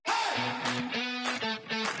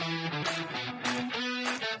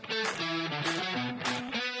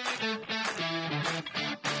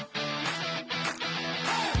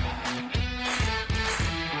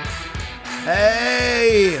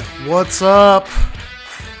Hey, what's up?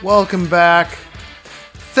 Welcome back.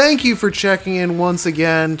 Thank you for checking in once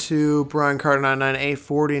again to Brian Carter 998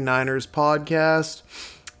 49ers podcast.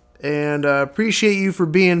 And appreciate you for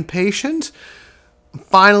being patient. I'm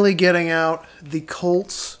finally getting out the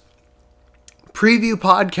Colts preview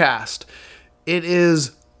podcast. It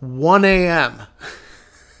is 1 a.m.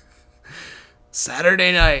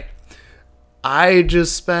 Saturday night. I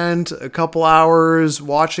just spent a couple hours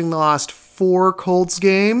watching the last 4 Colts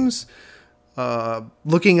games,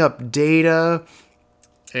 looking up data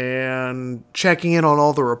and checking in on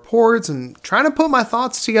all the reports and trying to put my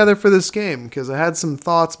thoughts together for this game because I had some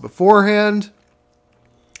thoughts beforehand.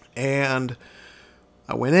 And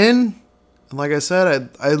I went in, and like I said,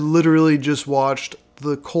 I literally just watched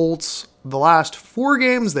the Colts, the last 4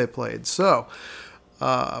 games they played. So,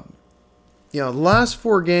 the last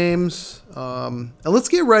 4 games, and let's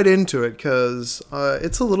get right into it because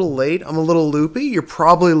it's a little late. I'm a little loopy. You're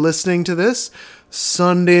probably listening to this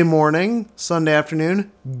Sunday morning, Sunday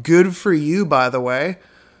afternoon. Good for you, by the way.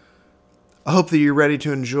 I hope that you're ready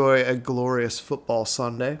to enjoy a glorious football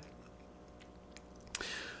Sunday.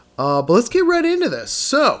 But let's get right into this.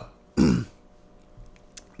 So, the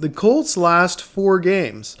Colts' last 4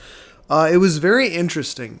 games. It was very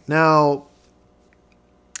interesting. Now,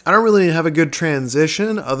 I don't really have a good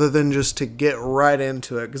transition other than just to get right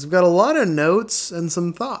into it because I've got a lot of notes and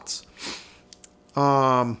some thoughts.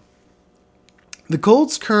 The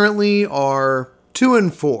Colts currently are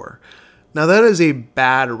 2-4. Now that is a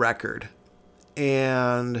bad record,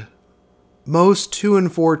 and most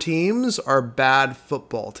 2-4 teams are bad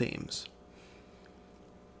football teams.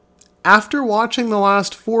 After watching the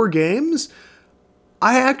last 4 games,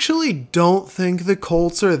 I actually don't think the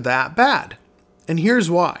Colts are that bad. And here's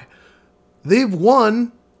why. They've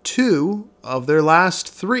won 2 of their last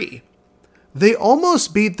 3. They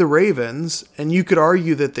almost beat the Ravens, and you could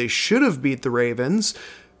argue that they should have beat the Ravens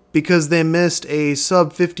because they missed a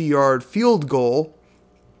sub-50-yard field goal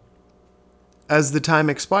as the time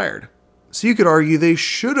expired. So you could argue they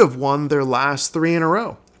should have won their last 3 in a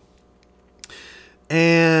row.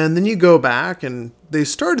 And then you go back, and they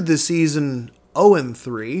started the season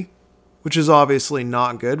 0-3, which is obviously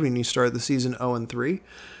not good when you start the season 0-3.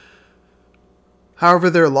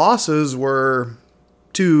 However, their losses were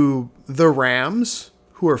to the Rams,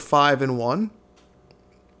 who are 5-1.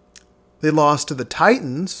 They lost to the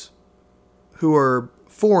Titans, who are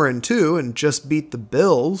 4-2 and just beat the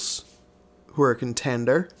Bills, who are a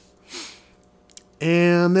contender.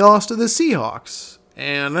 And they lost to the Seahawks.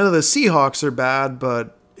 And I know the Seahawks are bad,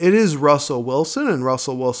 but it is Russell Wilson, and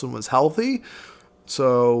Russell Wilson was healthy.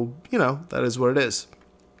 So, that is what it is.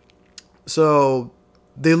 So,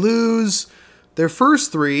 they lose their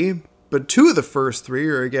first 3, but 2 of the first 3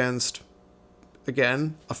 are against,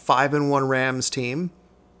 again, a 5-1 Rams team,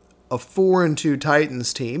 a 4-2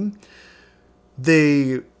 Titans team.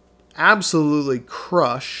 They absolutely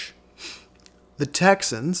crush the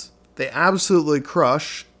Texans. They absolutely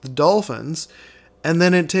crush the Dolphins. And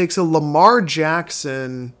then it takes a Lamar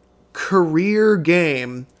Jackson career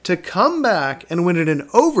game to come back and win it in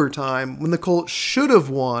overtime when the Colts should have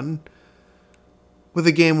won with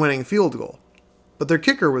a game-winning field goal. But their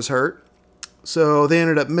kicker was hurt, so they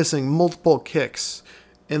ended up missing multiple kicks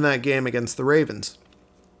in that game against the Ravens.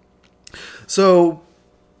 So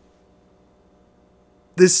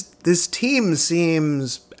this team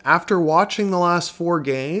seems, after watching the last 4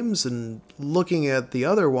 games and looking at the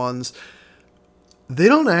other ones, they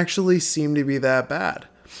don't actually seem to be that bad.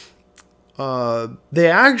 They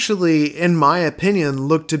actually, in my opinion,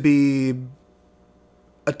 look to be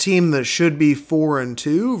a team that should be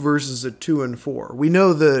 4-2 versus a 2-4. We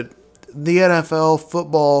know that the NFL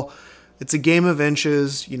football, it's a game of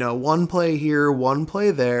inches. One play here, one play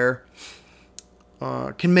there,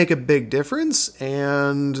 can make a big difference.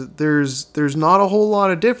 And there's not a whole lot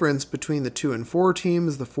of difference between the 2-4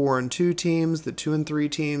 teams, the 4-2 teams, the 2-3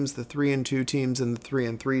 teams, the 3-2 teams, and the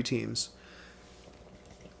 3-3 teams.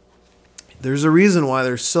 There's a reason why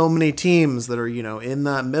there's so many teams that are, in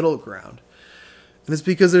that middle ground. And it's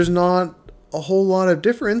because there's not a whole lot of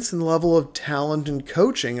difference in the level of talent and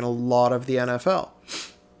coaching in a lot of the NFL.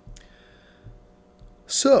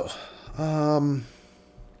 So,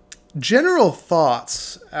 general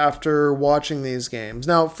thoughts after watching these games.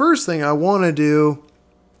 Now, first thing I want to do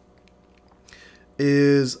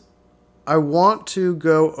is I want to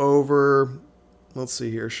go over, let's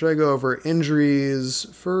see here. Should I go over injuries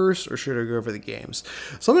first or should I go over the games?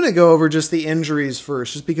 So I'm going to go over just the injuries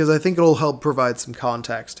first, just because I think it'll help provide some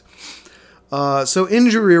context. So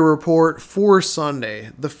injury report for Sunday.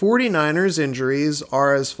 The 49ers injuries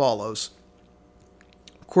are as follows.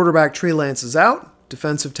 Quarterback Trey Lance is out.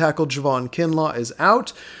 Defensive tackle Javon Kinlaw is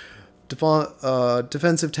out.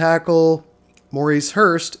 Defensive tackle Maurice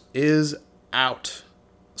Hurst is out.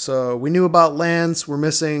 So we knew about Lance. We're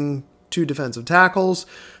missing 2 defensive tackles.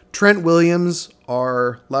 Trent Williams,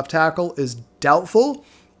 our left tackle, is doubtful.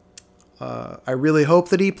 I really hope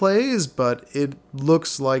that he plays, but it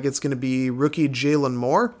looks like it's going to be rookie Jalen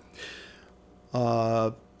Moore.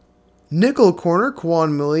 Nickel corner,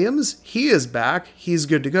 Quan Williams, he is back. He's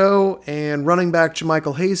good to go. And running back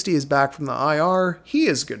JaMycal Hasty is back from the IR. He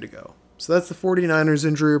is good to go. So that's the 49ers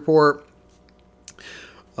injury report.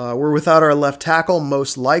 We're without our left tackle,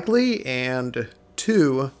 most likely, and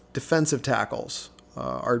 2 defensive tackles.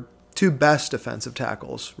 Our 2 best defensive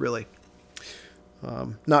tackles, really.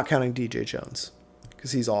 Not counting DJ Jones,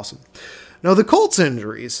 because he's awesome. Now, the Colts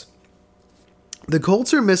injuries. The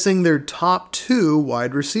Colts are missing their top 2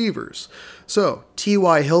 wide receivers. So,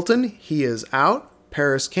 T.Y. Hilton, he is out.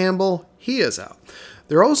 Paris Campbell, he is out.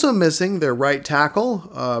 They're also missing their right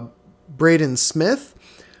tackle, Braden Smith,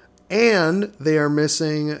 and they are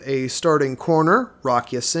missing a starting corner,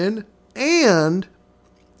 Rock Ya-Sin, and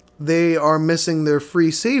they are missing their free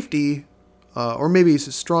safety, or maybe it's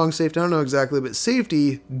a strong safety, I don't know exactly, but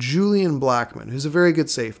safety, Julian Blackman, who's a very good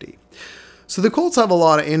safety. So the Colts have a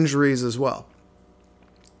lot of injuries as well.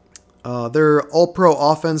 Their all-pro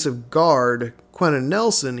offensive guard, Quentin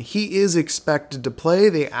Nelson, he is expected to play.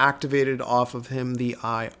 They activated him off of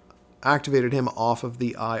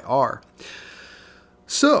the IR.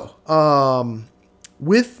 So,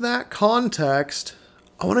 with that context,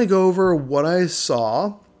 I want to go over what I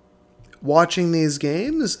saw watching these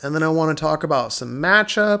games, and then I want to talk about some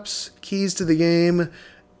matchups, keys to the game,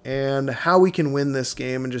 and how we can win this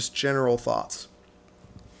game, and just general thoughts.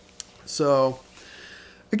 So,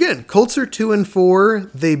 again, Colts are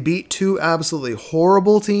 2-4. They beat 2 absolutely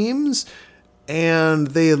horrible teams, and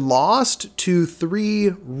they lost to 3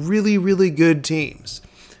 really, really good teams.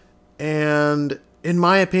 And in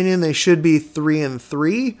my opinion, they should be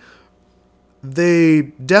 3-3. They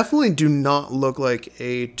definitely do not look like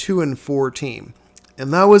a 2-4 team.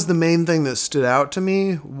 And that was the main thing that stood out to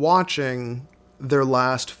me watching their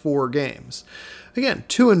last 4 games. Again,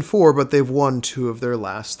 2-4, but they've won 2 of their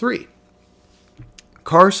last 3.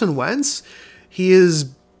 Carson Wentz, he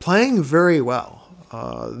is playing very well.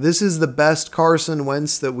 This is the best Carson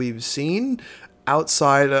Wentz that we've seen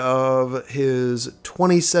outside of his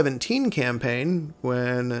 2017 campaign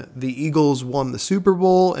when the Eagles won the Super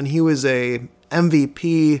Bowl and he was a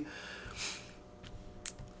MVP.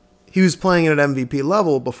 He was playing at an MVP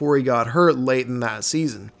level before he got hurt late in that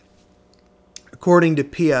season. According to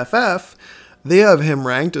PFF, they have him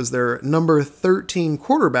ranked as their number 13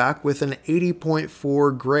 quarterback with an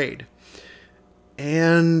 80.4 grade.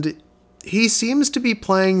 And he seems to be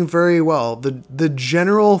playing very well. The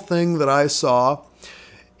general thing that I saw,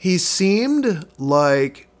 he seemed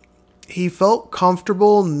like he felt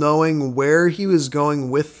comfortable knowing where he was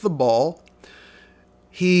going with the ball.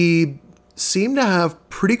 He seemed to have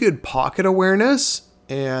pretty good pocket awareness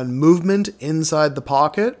and movement inside the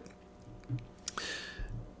pocket.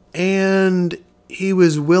 And he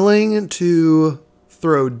was willing to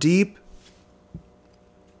throw deep,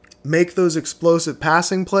 make those explosive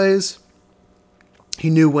passing plays. He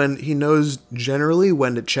knows generally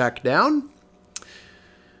when to check down.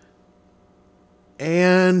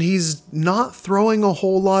 And he's not throwing a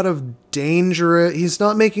whole lot of he's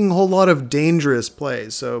not making a whole lot of dangerous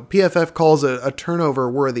plays. So PFF calls it a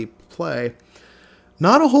turnover-worthy play.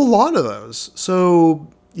 Not a whole lot of those. So,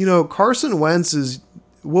 Carson Wentz is,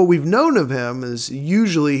 what we've known of him is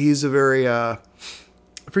usually he's a very, I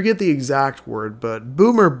forget the exact word, but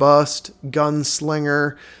boomer bust,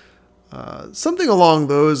 gunslinger, something along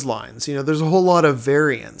those lines. There's a whole lot of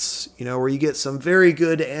variance, where you get some very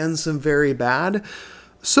good and some very bad.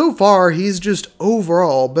 So far, he's just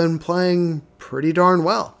overall been playing pretty darn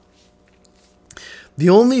well. The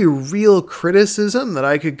only real criticism that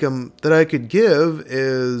I could give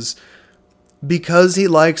is because he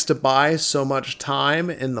likes to buy so much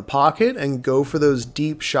time in the pocket and go for those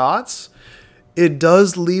deep shots, it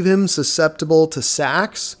does leave him susceptible to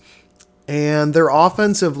sacks. And their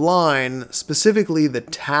offensive line, specifically the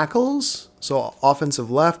tackles, so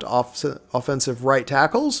offensive left, offensive right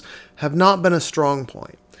tackles, have not been a strong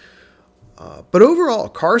point. But overall,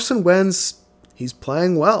 Carson Wentz, he's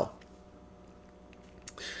playing well.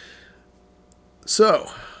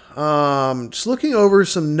 So, just looking over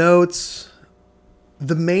some notes,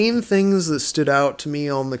 the main things that stood out to me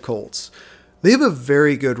on the Colts, they have a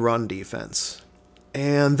very good run defense.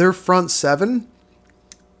 And their front 7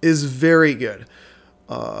 is very good.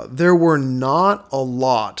 There were not a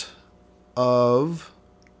lot of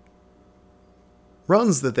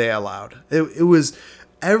runs that they allowed. It was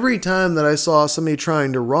every time that I saw somebody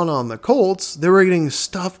trying to run on the Colts, they were getting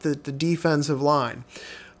stuffed at the defensive line.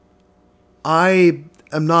 I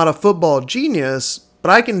am not a football genius,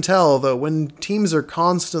 but I can tell that when teams are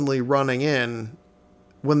constantly running in,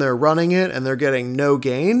 when they're running it and they're getting no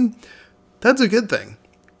gain, that's a good thing.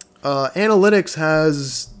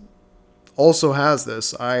 Analytics also has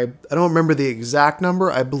this. I don't remember the exact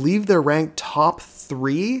number. I believe they're ranked top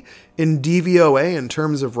 3 in DVOA in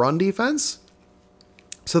terms of run defense.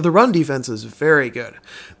 So the run defense is very good.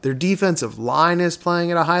 Their defensive line is playing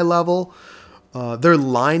at a high level. Their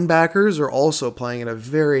linebackers are also playing at a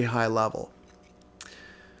very high level.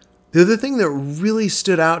 The other thing that really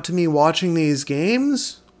stood out to me watching these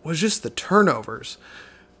games was just the turnovers.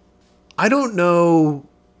 I don't know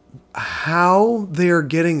how they are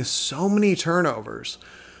getting so many turnovers,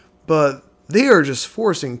 but they are just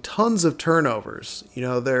forcing tons of turnovers. You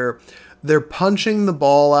know, they're punching the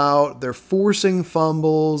ball out, they're forcing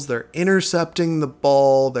fumbles, they're intercepting the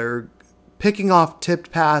ball, they're picking off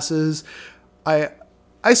tipped passes.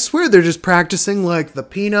 I swear they're just practicing like the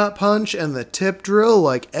peanut punch and the tip drill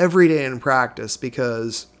like every day in practice,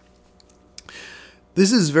 because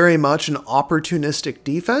this is very much an opportunistic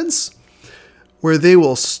defense where they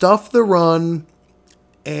will stuff the run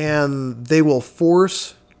and they will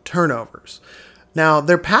force turnovers. Now,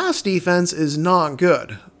 their pass defense is not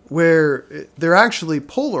good, where they're actually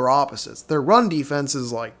polar opposites. Their run defense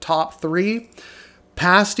is like top 3.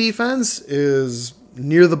 Pass defense is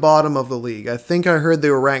near the bottom of the league. I think I heard they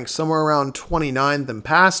were ranked somewhere around 29th in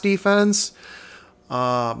pass defense.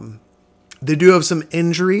 They do have some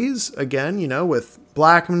injuries, again, you know, with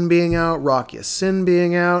Blackman being out, Rock Ya-Sin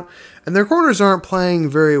being out, and their corners aren't playing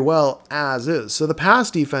very well as is. So the pass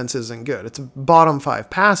defense isn't good. It's a bottom 5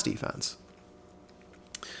 pass defense.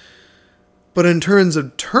 But in terms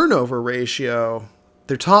of turnover ratio,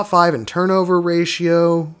 they're top 5 in turnover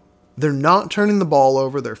ratio. They're not turning the ball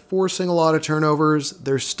over. They're forcing a lot of turnovers.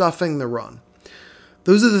 They're stuffing the run.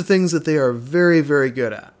 Those are the things that they are very, very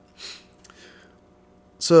good at.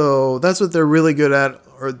 So that's what they're really good at,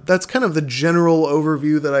 or that's kind of the general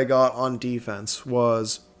overview that I got on defense,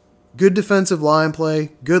 was good defensive line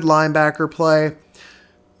play, good linebacker play,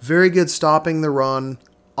 very good stopping the run,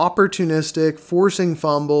 opportunistic, forcing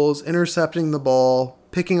fumbles, intercepting the ball,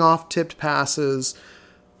 picking off tipped passes.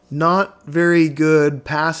 Not very good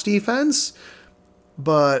pass defense,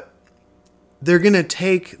 but they're going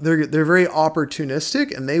to they're very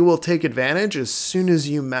opportunistic, and they will take advantage as soon as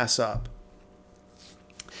you mess up.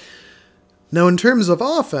 Now, in terms of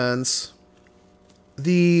offense,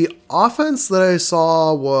 the offense that I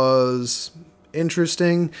saw was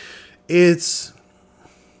interesting. It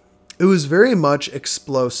was very much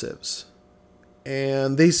explosives,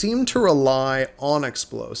 and they seem to rely on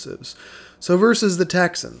explosives. So versus the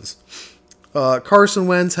Texans, Carson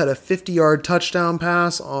Wentz had a 50-yard touchdown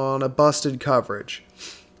pass on a busted coverage.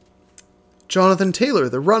 Jonathan Taylor,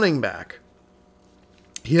 the running back,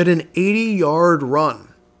 he had an 80-yard run.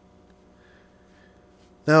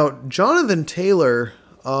 Now, Jonathan Taylor,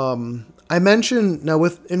 I mentioned, now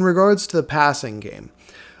in regards to the passing game,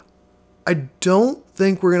 I don't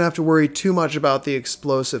think we're going to have to worry too much about the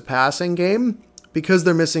explosive passing game, because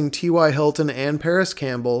they're missing T.Y. Hilton and Paris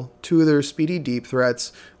Campbell, 2 of their speedy deep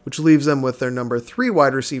threats, which leaves them with their number 3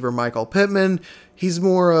 wide receiver, Michael Pittman. He's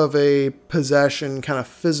more of a possession, kind of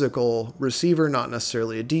physical receiver, not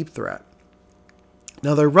necessarily a deep threat.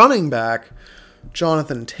 Now, their running back,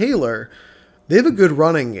 Jonathan Taylor, they have a good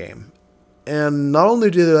running game. And not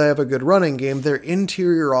only do they have a good running game, their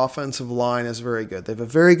interior offensive line is very good. They have a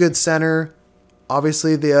very good center.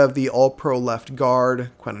 Obviously, they have the all-pro left guard,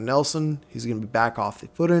 Quentin Nelson. He's going to be back off the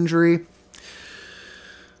foot injury.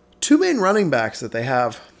 2 main running backs that they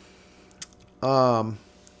have. The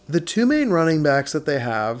 2 main running backs that they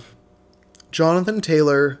have, Jonathan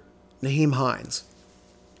Taylor, Nyheim Hines.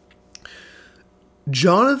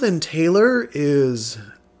 Jonathan Taylor is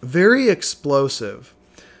very explosive.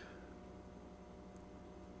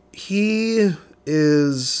 I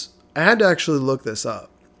had to actually look this up.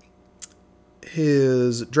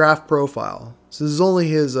 His draft profile. So this is only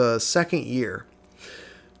his second year.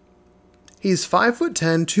 He's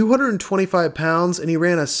 5'10", 225 pounds, and he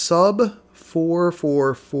ran a sub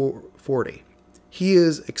 4.40. He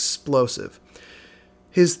is explosive.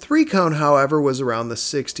 His 3 count, however, was around the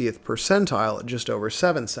 60th percentile at just over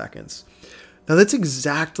 7 seconds. Now that's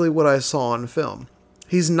exactly what I saw on film.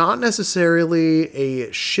 He's not necessarily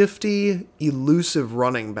a shifty, elusive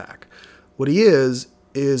running back. What he is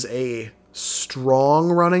a strong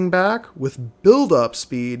running back with build-up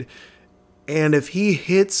speed, and if he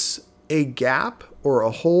hits a gap or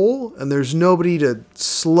a hole and there's nobody to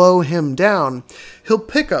slow him down, he'll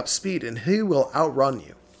pick up speed and he will outrun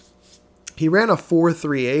you. He ran a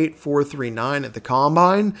 4.38, 4.39 at the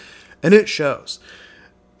combine, and it shows.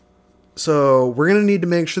 So we're going to need to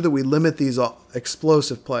make sure that we limit these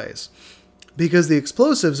explosive plays, because the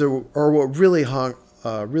explosives are what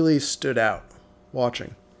really stood out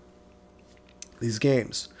watching these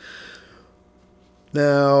games.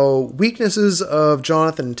 Now, weaknesses of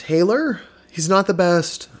Jonathan Taylor. He's not the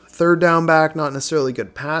best third down back, not necessarily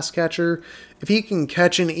good pass catcher. If he can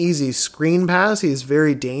catch an easy screen pass, he's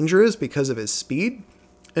very dangerous because of his speed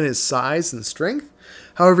and his size and strength.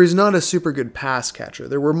 However, he's not a super good pass catcher.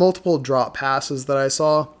 There were multiple drop passes that I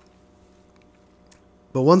saw.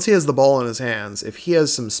 But once he has the ball in his hands, if he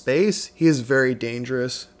has some space, he is very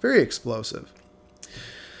dangerous, very explosive.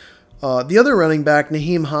 The other running back,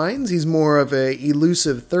 Nyheim Hines, he's more of a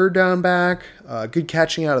elusive third down back, good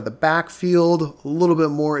catching out of the backfield, a little bit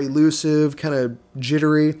more elusive, kind of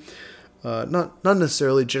jittery. Not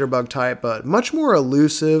necessarily jitterbug type, but much more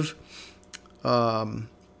elusive.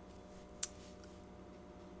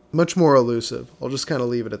 Much more elusive. I'll just kind of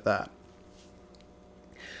leave it at that.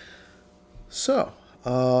 So,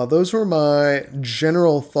 those were my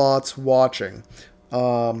general thoughts watching.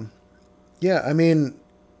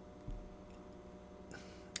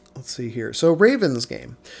 Let's see here. So, Ravens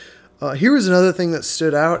game. Here was another thing that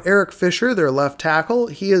stood out. Eric Fisher, their left tackle,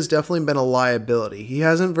 he has definitely been a liability. He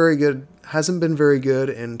hasn't been very good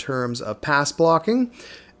in terms of pass blocking,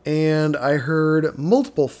 and I heard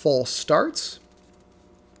multiple false starts.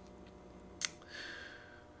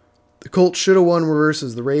 The Colts should have won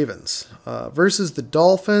versus the Ravens. Versus the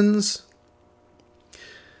Dolphins,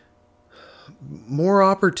 more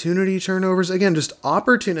opportunity turnovers. Again, just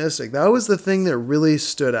opportunistic. That was the thing that really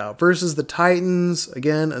stood out. Versus the Titans,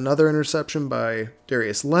 again, another interception by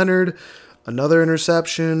Darius Leonard. Another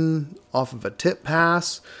interception off of a tip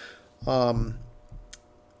pass. That's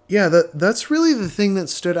really the thing that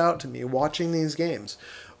stood out to me watching these games.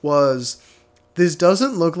 Was this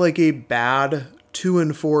doesn't look like a bad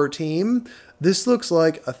 2-4 team. This looks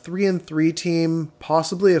like a 3-3 team,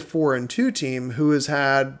 possibly a 4-2 team who has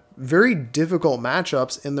had very difficult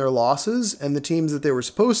matchups in their losses, and the teams that they were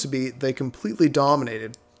supposed to beat, they completely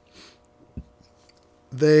dominated.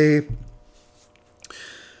 They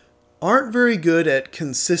aren't very good at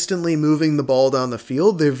consistently moving the ball down the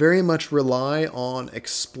field. They very much rely on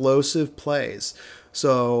explosive plays.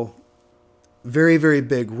 So very, very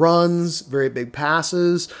big runs, very big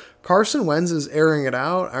passes. Carson Wentz is airing it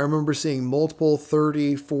out. I remember seeing multiple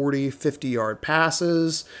 30, 40, 50-yard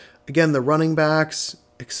passes. Again, the running backs,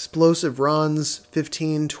 explosive runs,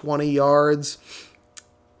 15, 20 yards.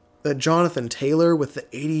 Jonathan Taylor with the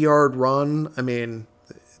 80-yard run. I mean,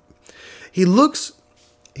 he looks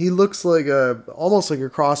like almost like a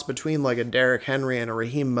cross between like a Derrick Henry and a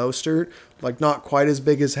Raheem Mostert. Like not quite as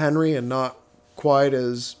big as Henry and not quite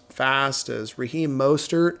as fast as Raheem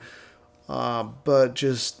Mostert. But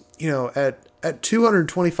just, at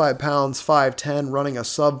 225 pounds, 5'10", running a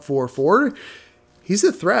sub 4.4, he's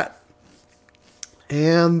a threat.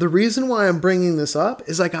 And the reason why I'm bringing this up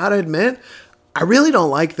is I gotta admit, I really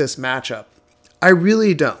don't like this matchup. I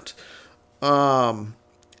really don't. Part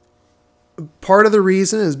of the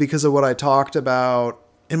reason is because of what I talked about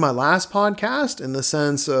in my last podcast, in the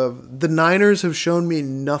sense of the Niners have shown me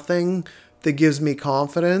nothing that gives me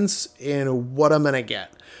confidence in what I'm going to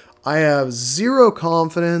get. I have zero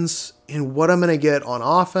confidence in what I'm going to get on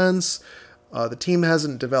offense. The team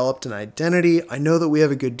hasn't developed an identity. I know that we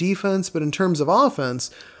have a good defense, but in terms of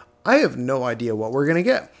offense, I have no idea what we're going to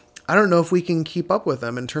get. I don't know if we can keep up with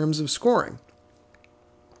them in terms of scoring.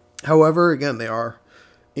 However, again, they are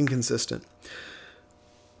inconsistent.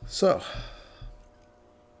 So,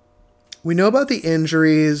 we know about the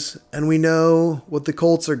injuries, and we know what the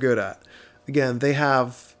Colts are good at. Again, they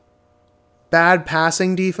have bad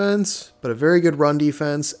passing defense, but a very good run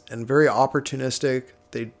defense, and very opportunistic.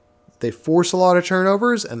 They force a lot of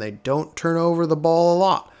turnovers, and they don't turn over the ball a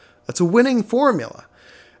lot. That's a winning formula.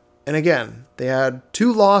 And again, they had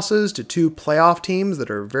 2 losses to 2 playoff teams that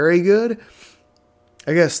are very good.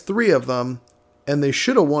 I guess 3 of them, and they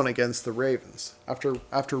should have won against the Ravens. After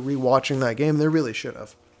rewatching that game, they really should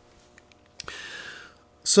have.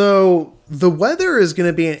 So the weather is going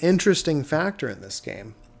to be an interesting factor in this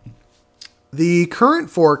game. The current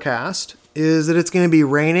forecast is that it's going to be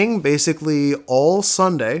raining basically all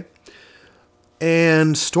Sunday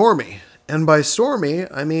and stormy. And by stormy,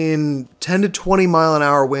 I mean 10 to 20 mile an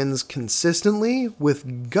hour winds consistently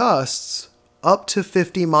with gusts up to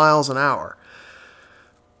 50 miles an hour.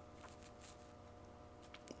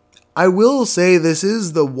 I will say this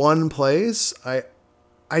is the one place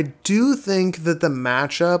I do think that the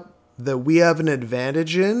matchup that we have an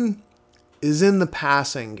advantage in is in the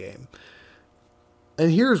passing game.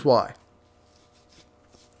 And here's why.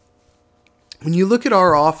 When you look at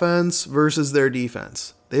our offense versus their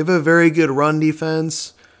defense, they have a very good run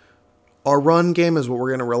defense. Our run game is what we're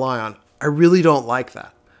going to rely on. I really don't like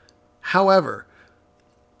that. However,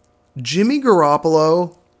 Jimmy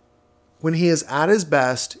Garoppolo, when he is at his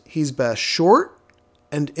best, he's best short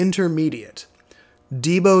and intermediate.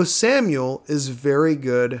 Deebo Samuel is very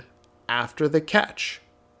good after the catch.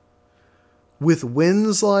 With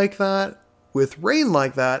winds like that, with rain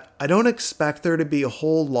like that, I don't expect there to be a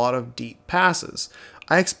whole lot of deep passes.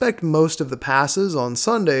 I expect most of the passes on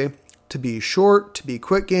Sunday to be short, to be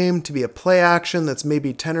quick game, to be a play action that's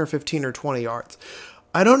maybe 10 or 15 or 20 yards.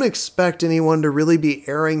 I don't expect anyone to really be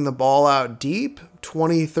airing the ball out deep,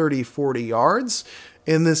 20, 30, 40 yards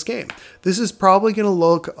in this game. This is probably going to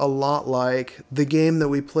look a lot like the game that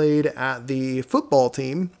we played at the football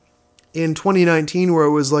team in 2019 where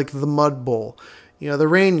it was like the Mud Bowl. The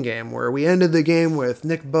rain game where we ended the game with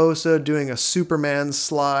Nick Bosa doing a Superman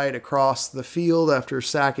slide across the field after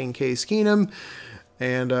sacking Case Keenum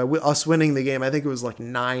and us winning the game. I think it was like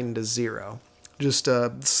 9-0. Just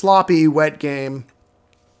a sloppy, wet game.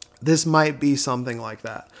 This might be something like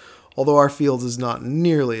that, although our field is not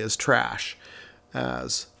nearly as trash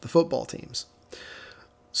as the football teams.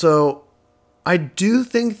 So I do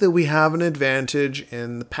think that we have an advantage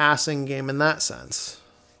in the passing game in that sense.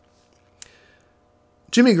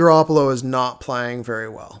 Jimmy Garoppolo is not playing very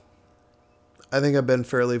well. I think I've been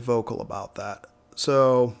fairly vocal about that.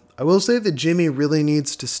 So I will say that Jimmy really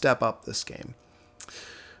needs to step up this game.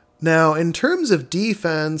 Now, in terms of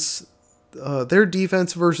defense, their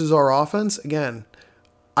defense versus our offense, again,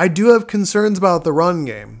 I do have concerns about the run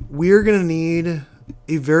game. We're going to need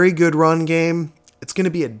a very good run game. It's going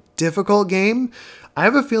to be a difficult game. I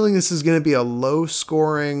have a feeling this is going to be a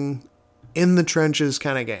low-scoring, in-the-trenches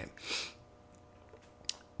kind of game.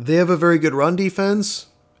 They have a very good run defense.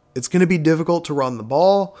 It's going to be difficult to run the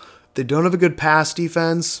ball. They don't have a good pass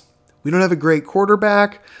defense. We don't have a great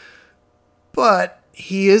quarterback, but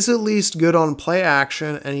he is at least good on play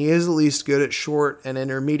action, and he is at least good at short and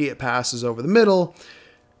intermediate passes over the middle,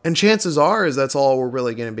 and chances are is that's all we're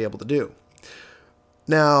really going to be able to do.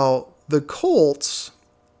 Now, the Colts,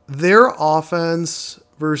 their offense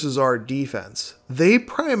versus our defense, they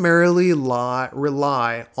primarily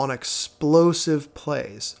rely on explosive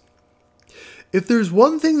plays. If there's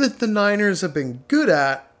one thing that the Niners have been good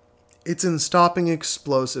at, it's in stopping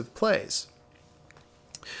explosive plays.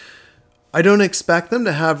 I don't expect them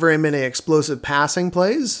to have very many explosive passing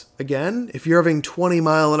plays. Again, if you're having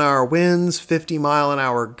 20-mile-an-hour winds,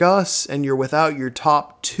 50-mile-an-hour gusts, and you're without your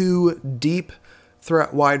top two deep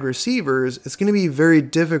threat wide receivers, it's going to be very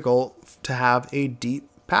difficult to have a deep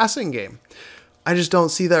passing game. I just don't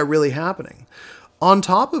see that really happening. On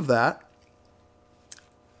top of that,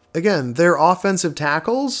 again, their offensive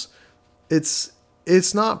tackles, it's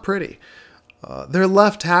not pretty. Their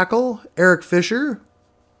left tackle, Eric Fisher,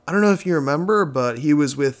 I don't know if you remember, but he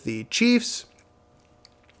was with the Chiefs,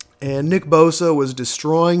 and Nick Bosa was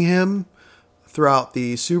destroying him throughout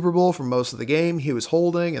the Super Bowl for most of the game. He was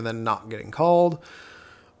holding and then not getting called.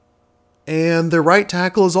 And their right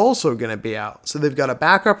tackle is also going to be out. So they've got a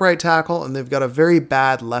backup right tackle and they've got a very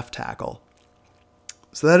bad left tackle.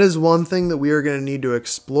 So that is one thing that we are going to need to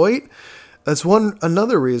exploit. That's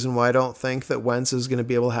another reason why I don't think that Wentz is going to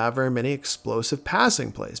be able to have very many explosive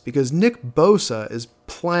passing plays, because Nick Bosa is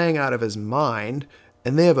playing out of his mind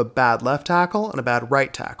and they have a bad left tackle and a bad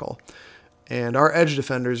right tackle. And our edge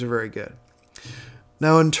defenders are very good.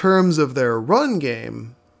 Now, in terms of their run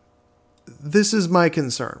game, this is my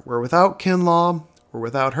concern. We're without Kinlaw, we're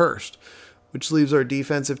without Hurst, which leaves our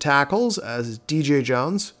defensive tackles as DJ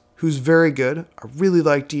Jones, who's very good. I really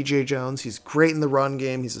like DJ Jones. He's great in the run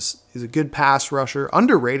game. He's a good pass rusher,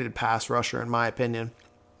 underrated pass rusher in my opinion.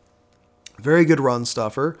 Very good run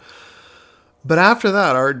stuffer. But after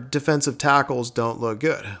that, our defensive tackles don't look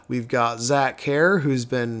good. We've got Zach Kerr, who's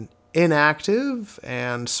been inactive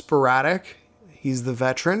and sporadic. He's the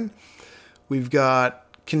veteran. We've got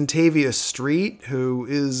Kentavious Street, who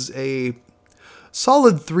is a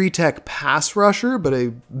solid 3-tech pass rusher, but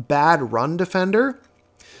a bad run defender.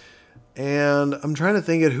 And I'm trying to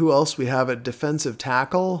think of who else we have at defensive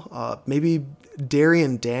tackle. Maybe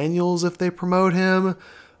Darian Daniels if they promote him.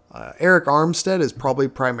 Eric Armstead is probably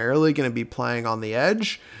primarily going to be playing on the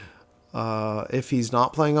edge. If he's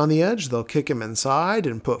not playing on the edge, they'll kick him inside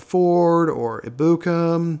and put Ford or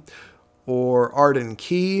Ibukum or Arden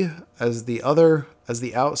Key as the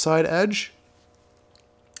outside edge.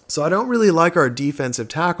 So I don't really like our defensive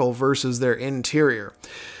tackle versus their interior.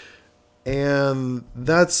 And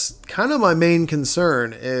that's kind of my main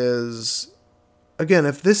concern is, again,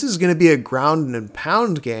 if this is going to be a ground and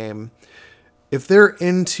pound game, if their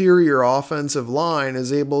interior offensive line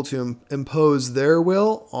is able to impose their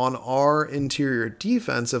will on our interior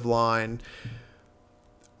defensive line,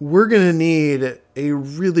 we're going to need a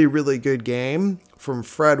really, really good game from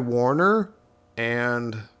Fred Warner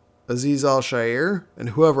and Azeez Al-Shaair and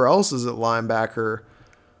whoever else is at linebacker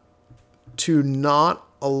to not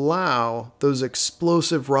allow those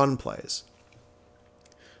explosive run plays.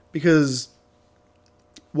 Because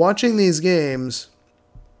watching these games,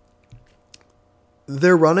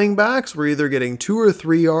 their running backs were either getting 2 or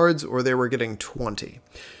 3 yards or they were getting 20.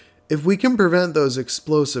 If we can prevent those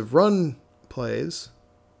explosive run plays,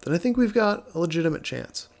 then I think we've got a legitimate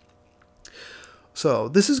chance. So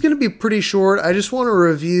this is going to be pretty short. I just want to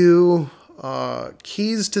review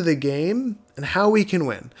keys to the game and how we can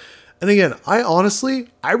win. And again, I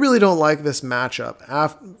really don't like this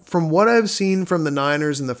matchup. From what I've seen from the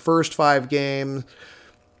Niners in the first 5 games,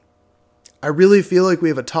 I really feel like we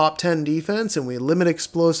have a top 10 defense and we limit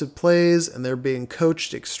explosive plays and they're being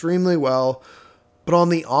coached extremely well. But on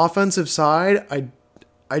the offensive side,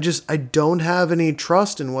 I don't have any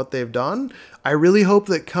trust in what they've done. I really hope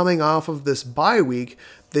that coming off of this bye week,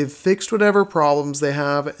 they've fixed whatever problems they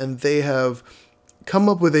have and they have come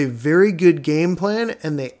up with a very good game plan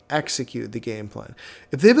and they execute the game plan.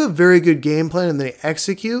 If they have a very good game plan and they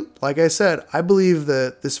execute, like I said, I believe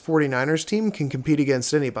that this 49ers team can compete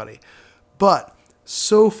against anybody. But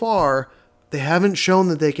so far, they haven't shown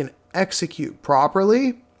that they can execute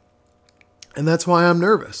properly, and that's why I'm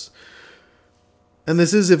nervous. And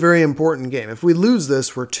this is a very important game. If we lose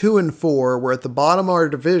this, we're 2-4, we're at the bottom of our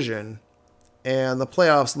division, and the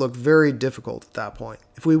playoffs look very difficult at that point.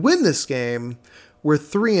 If we win this game, we're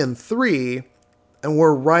 3-3, and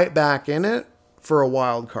we're right back in it for a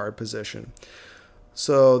wild card position.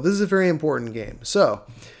 So this is a very important game. So,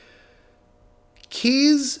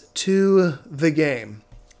 keys to the game.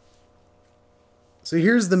 So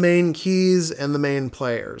here's the main keys and the main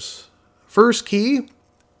players. First key,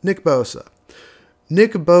 Nick Bosa.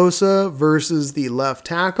 Nick Bosa versus the left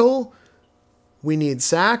tackle. We need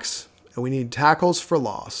sacks and we need tackles for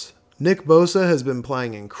loss. Nick Bosa has been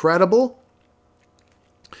playing incredible.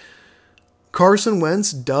 Carson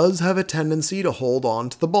Wentz does have a tendency to hold on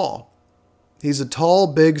to the ball. He's a tall,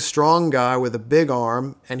 big, strong guy with a big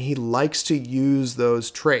arm, and he likes to use those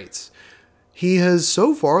traits. He has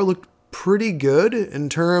so far looked pretty good in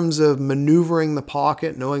terms of maneuvering the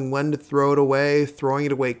pocket, knowing when to throw it away, throwing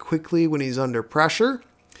it away quickly when he's under pressure,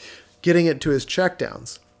 getting it to his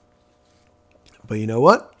checkdowns. But you know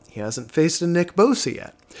what? He hasn't faced a Nick Bosa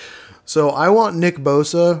yet. So I want Nick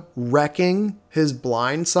Bosa wrecking his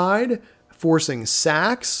blind side, forcing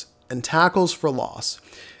sacks and tackles for loss.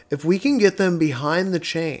 If we can get them behind the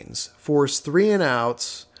chains, force 3 and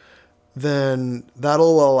outs, then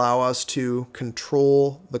that'll allow us to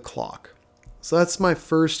control the clock. So that's my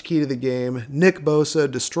first key to the game. Nick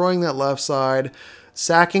Bosa destroying that left side,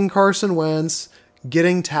 sacking Carson Wentz,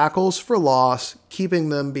 getting tackles for loss, keeping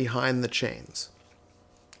them behind the chains.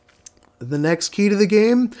 The next key to the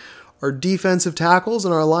game are defensive tackles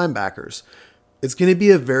and our linebackers. It's going to be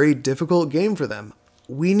a very difficult game for them.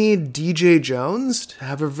 We need DJ Jones to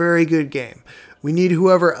have a very good game. We need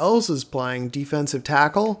whoever else is playing defensive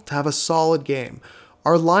tackle to have a solid game.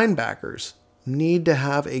 Our linebackers need to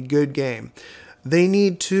have a good game. They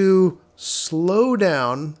need to slow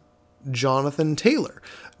down Jonathan Taylor.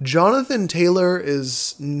 Jonathan Taylor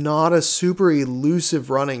is not a super elusive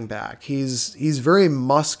running back. He's very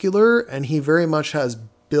muscular and he very much has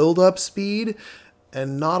build-up speed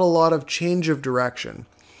and not a lot of change of direction.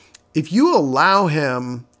 If you allow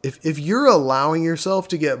him, if you're allowing yourself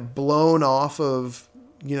to get blown off of,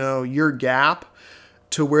 your gap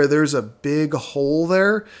to where there's a big hole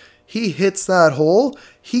there, he hits that hole,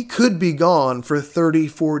 he could be gone for 30,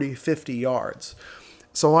 40, 50 yards.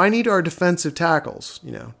 So I need our defensive tackles,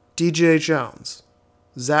 DJ Jones,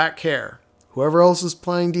 Zach Kerr, whoever else is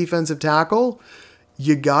playing defensive tackle,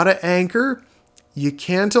 you got to anchor. You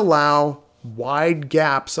can't allow wide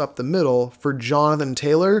gaps up the middle for Jonathan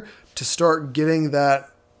Taylor to start getting that,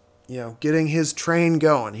 getting his train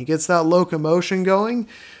going. He gets that locomotion going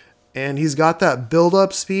and he's got that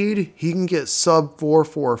build-up speed. He can get sub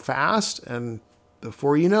 4.4 fast and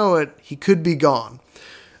before you know it, he could be gone.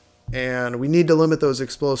 And we need to limit those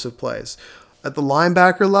explosive plays. At the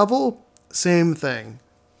linebacker level, same thing.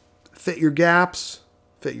 Fit your gaps,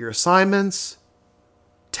 fit your assignments,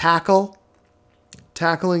 tackle.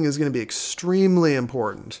 Tackling is going to be extremely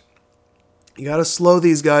important. You got to slow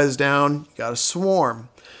these guys down. You got to swarm.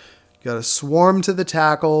 You got to swarm to the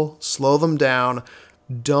tackle, slow them down.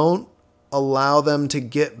 Don't allow them to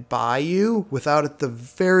get by you without at the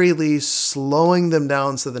very least slowing them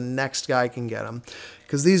down so the next guy can get them.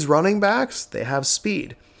 Because these running backs, they have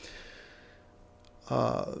speed.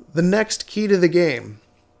 The next key to the game,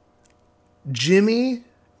 Jimmy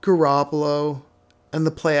Garoppolo and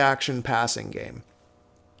the play action passing game.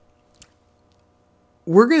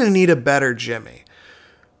 We're going to need a better Jimmy.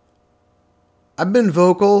 I've been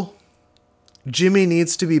vocal. Jimmy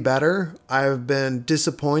needs to be better. I've been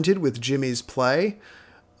disappointed with Jimmy's play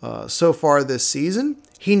so far this season.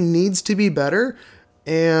 He needs to be better.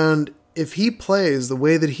 And if he plays the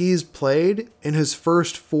way that he's played in his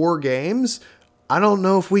first 4 games, I don't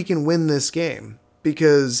know if we can win this game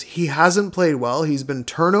because he hasn't played well. He's been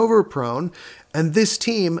turnover prone. And this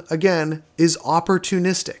team, again, is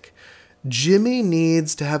opportunistic. Jimmy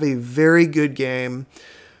needs to have a very good game.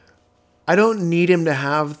 I don't need him to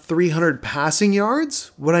have 300 passing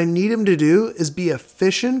yards. What I need him to do is be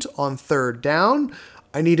efficient on third down.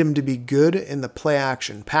 I need him to be good in the play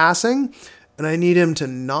action passing. And I need him to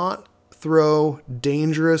not throw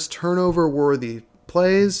dangerous turnover-worthy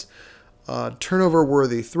plays,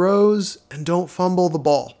 turnover-worthy throws, and don't fumble the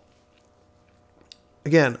ball.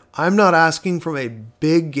 Again, I'm not asking from a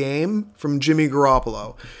big game from Jimmy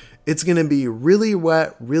Garoppolo. It's going to be really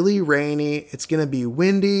wet, really rainy. It's going to be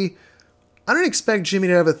windy. I don't expect Jimmy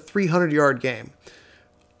to have a 300-yard game.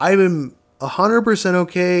 I'm 100%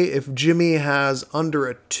 okay if Jimmy has under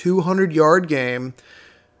a 200-yard game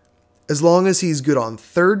as long as he's good on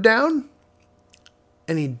third down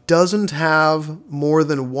and he doesn't have more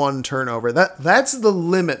than 1 turnover. That's the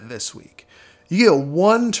limit this week. You get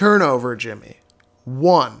 1 turnover, Jimmy.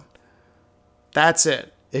 1. That's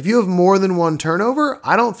it. If you have more than 1 turnover,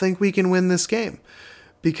 I don't think we can win this game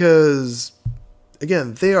because,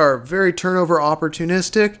 again, they are very turnover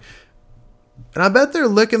opportunistic. And I bet they're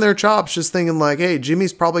licking their chops just thinking like, hey,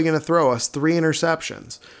 Jimmy's probably going to throw us 3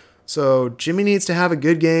 interceptions. So Jimmy needs to have a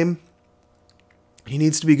good game. He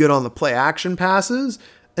needs to be good on the play action passes.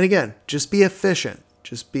 And again, just be efficient.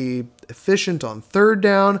 Just be efficient on third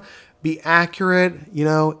down. Be accurate,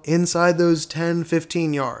 inside those 10,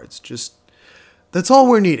 15 yards. That's all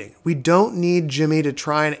we're needing. We don't need Jimmy to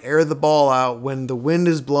try and air the ball out when the wind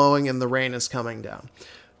is blowing and the rain is coming down.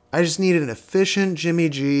 I just need an efficient Jimmy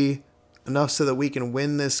G, enough so that we can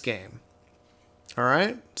win this game. All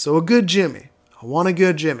right? So a good Jimmy. I want a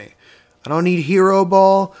good Jimmy. I don't need hero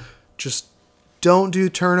ball. Just don't do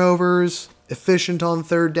turnovers. Efficient on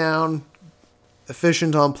third down.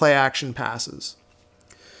 Efficient on play action passes.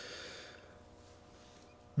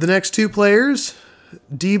 The next 2 players,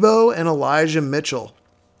 Deebo and Elijah Mitchell.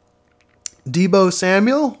 Deebo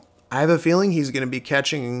Samuel, I have a feeling he's going to be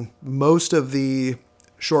catching most of the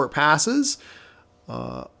short passes.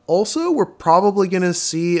 Also, we're probably going to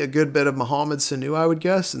see a good bit of Mohamed Sanu, I would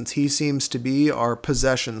guess, since he seems to be our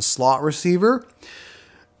possession slot receiver.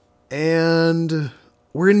 And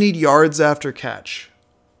we're going to need yards after catch.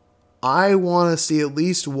 I want to see at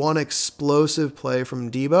least 1 explosive play from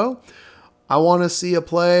Deebo. I want to see a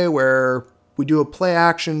play where we do a play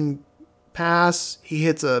action pass. He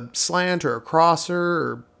hits a slant or a crosser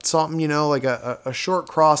or something, like a short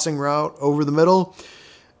crossing route over the middle.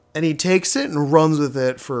 And he takes it and runs with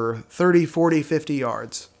it for 30, 40, 50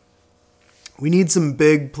 yards. We need some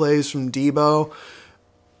big plays from Deebo.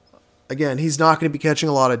 Again, he's not going to be catching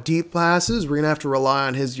a lot of deep passes. We're going to have to rely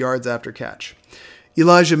on his yards after catch.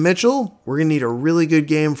 Elijah Mitchell, we're going to need a really good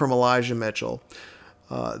game from Elijah Mitchell.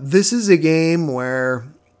 This is a game where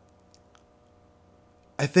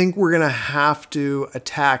I think we're going to have to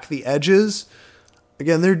attack the edges.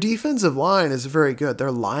 Again, their defensive line is very good. Their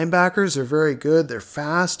linebackers are very good. They're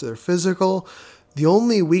fast. They're physical. The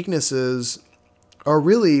only weaknesses are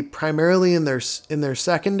really primarily in their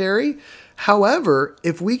secondary. However,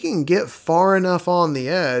 if we can get far enough on the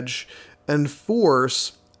edge and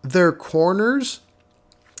force their corners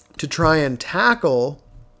to try and tackle,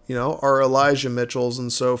 our Elijah Mitchells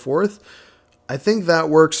and so forth, I think that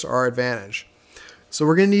works to our advantage. So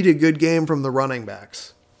we're going to need a good game from the running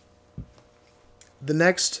backs. The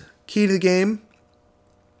next key to the game,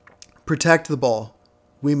 protect the ball.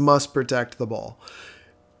 We must protect the ball.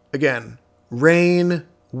 Again, rain,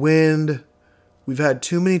 wind, we've had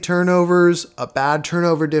too many turnovers, a bad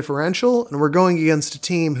turnover differential, and we're going against a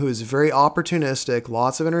team who is very opportunistic,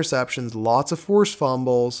 lots of interceptions, lots of forced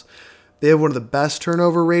fumbles. They have one of the best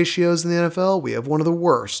turnover ratios in the NFL. We have one of the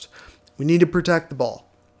worst. We need to protect the ball.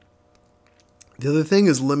 The other thing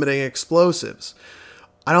is limiting explosives.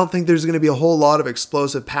 I don't think there's going to be a whole lot of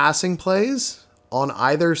explosive passing plays on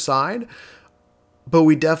either side. But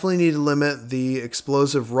we definitely need to limit the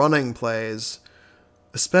explosive running plays,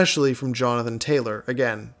 especially from Jonathan Taylor.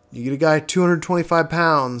 Again, you get a guy 225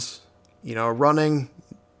 pounds, running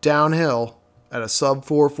downhill at a sub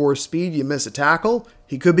 4.4 speed, you miss a tackle,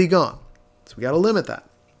 he could be gone. So we got to limit that.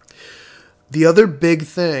 The other big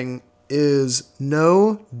thing is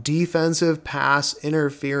no defensive pass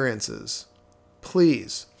interferences.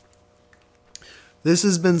 Please. This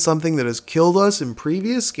has been something that has killed us in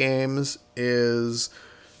previous games, is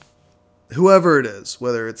whoever it is,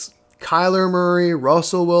 whether it's Kyler Murray,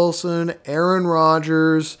 Russell Wilson, Aaron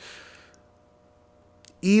Rodgers,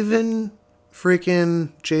 even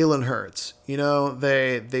freaking Jalen Hurts.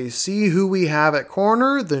 They see who we have at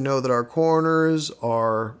corner. They know that our corners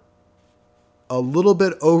are a little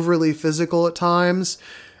bit overly physical at times,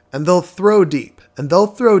 and they'll throw deep. And they'll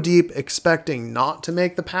throw deep expecting not to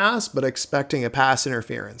make the pass, but expecting a pass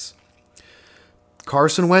interference.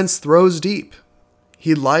 Carson Wentz throws deep.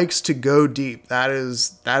 He likes to go deep. That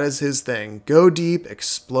is his thing. Go deep,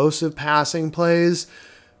 explosive passing plays.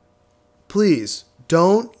 Please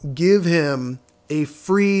don't give him a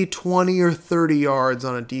free 20 or 30 yards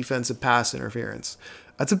on a defensive pass interference.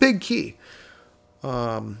 That's a big key.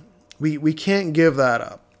 We can't give that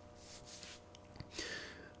up.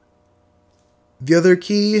 The other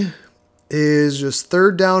key is just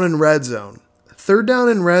third down and red zone. Third down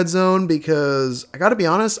and red zone, because I got to be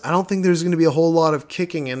honest, I don't think there's going to be a whole lot of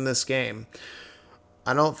kicking in this game.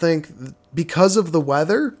 I don't think, because of the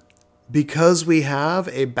weather, because we have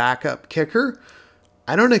a backup kicker,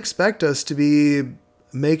 I don't expect us to be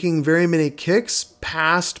making very many kicks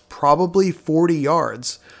past probably 40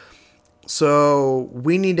 yards. So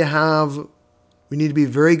we need to be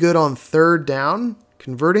very good on third down,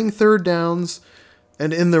 converting third downs,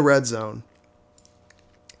 and in the red zone.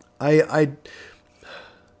 I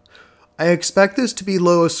expect this to be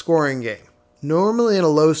lowest scoring game. Normally in a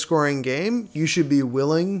low scoring game, you should be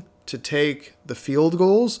willing to take the field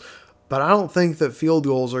goals, but I don't think that field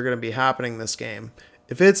goals are going to be happening this game.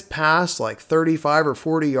 If it's past like 35 or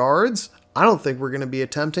 40 yards, I don't think we're going to be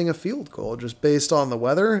attempting a field goal, just based on the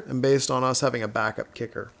weather and based on us having a backup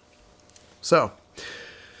kicker. So,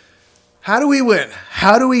 how do we win?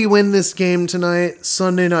 How do we win this game tonight,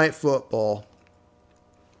 Sunday Night Football?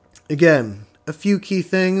 Again, a few key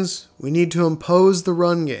things. We need to impose the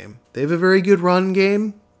run game. They have a very good run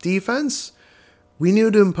game defense. We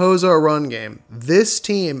need to impose our run game. This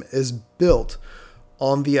team is built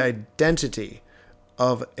on the identity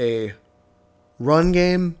of a run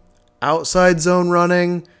game, outside zone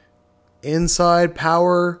running, inside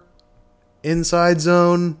power, inside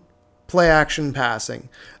zone, play action passing.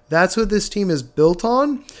 That's what this team is built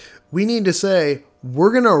on. We need to say,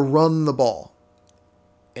 we're going to run the ball.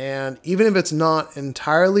 And even if it's not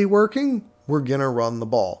entirely working, we're going to run the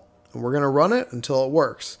ball. And we're going to run it until it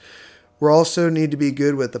works. We also need to be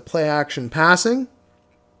good with the play action passing.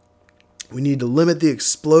 We need to limit the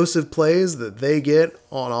explosive plays that they get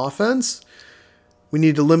on offense. We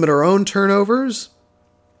need to limit our own turnovers.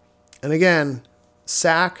 And again,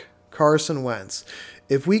 sack Carson Wentz.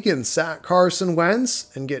 If we can sack Carson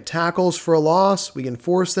Wentz and get tackles for a loss, we can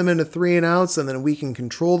force them into 3 and outs, and then we can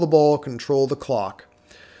control the ball, control the clock.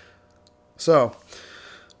 So,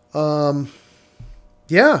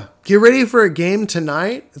 yeah, get ready for a game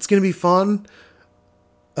tonight. It's going to be fun.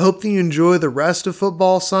 I hope that you enjoy the rest of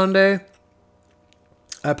football Sunday.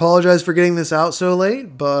 I apologize for getting this out so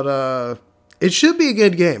late, but it should be a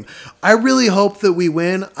good game. I really hope that we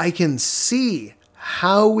win. I can see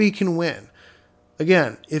how we can win.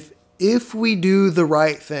 Again, if we do the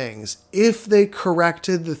right things, if they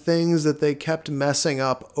corrected the things that they kept messing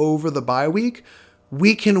up over the bye week,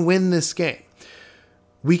 we can win this game.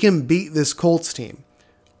 We can beat this Colts team.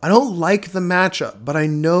 I don't like the matchup, but I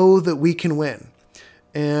know that we can win.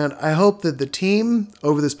 And I hope that the team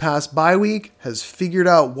over this past bye week has figured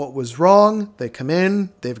out what was wrong. They come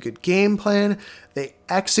in, they have a good game plan, they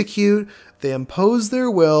execute, they impose their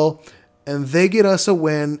will, and they get us a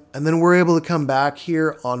win, and then we're able to come back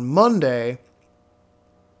here on Monday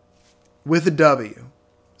with a W.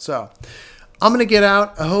 So, I'm going to get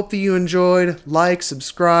out. I hope that you enjoyed. Like,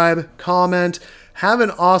 subscribe, comment. Have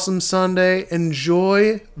an awesome Sunday.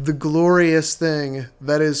 Enjoy the glorious thing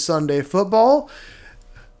that is Sunday football.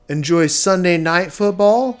 Enjoy Sunday Night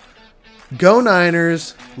Football. Go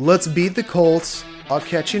Niners. Let's beat the Colts. I'll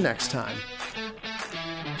catch you next time.